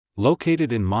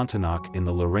Located in Montenach in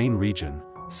the Lorraine Region,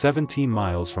 17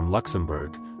 miles from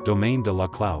Luxembourg, Domaine de la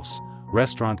Klauss,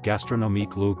 restaurant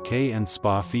Gastronomique Le K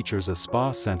Spa features a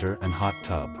spa center and hot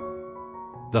tub.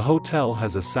 The hotel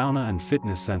has a sauna and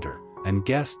fitness center, and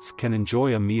guests can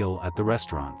enjoy a meal at the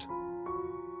restaurant.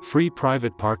 Free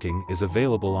private parking is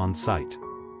available on site.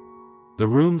 The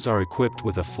rooms are equipped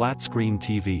with a flat-screen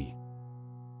TV.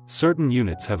 Certain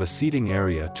units have a seating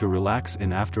area to relax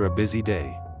in after a busy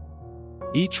day.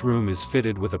 Each room is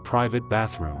fitted with a private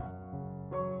bathroom.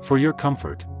 For your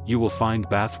comfort, you will find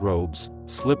bath robes,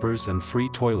 slippers and free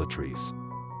toiletries.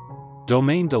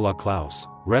 Domaine de la Klauss,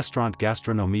 restaurant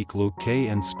Gastronomique Le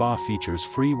K Spa features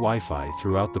free Wi-Fi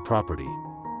throughout the property.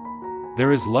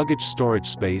 There is luggage storage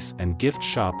space and gift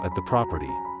shop at the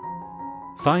property.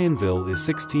 Thionville is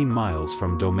 16 miles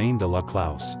from Domaine de la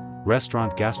Klauss,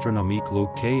 restaurant Gastronomique Le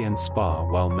K Spa,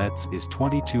 while Metz is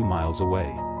 22 miles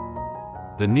away.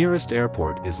 The nearest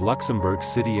airport is Luxembourg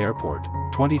City Airport,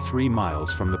 23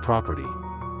 miles from the property.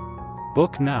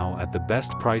 Book now at the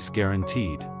best price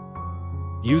guaranteed.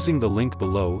 Using the link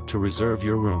below to reserve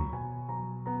your room.